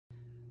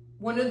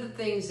One of the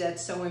things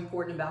that's so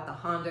important about the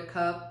Honda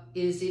Cup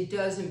is it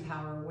does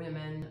empower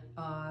women,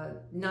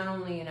 not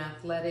only in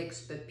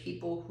athletics, but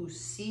people who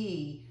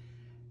see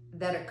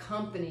that a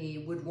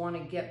company would want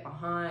to get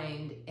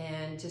behind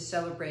and to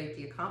celebrate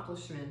the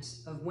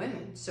accomplishments of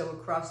women. So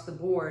across the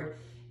board,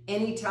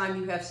 anytime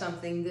you have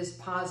something this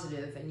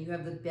positive and you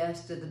have the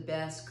best of the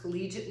best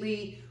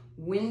collegiately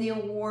win the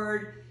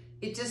award,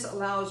 it just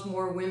allows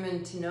more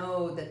women to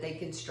know that they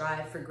can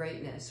strive for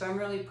greatness. So I'm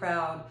really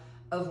proud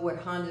of what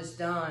Honda's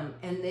done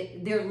and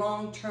their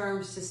long-term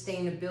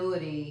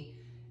sustainability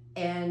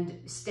and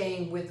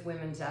staying with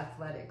women's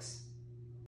athletics.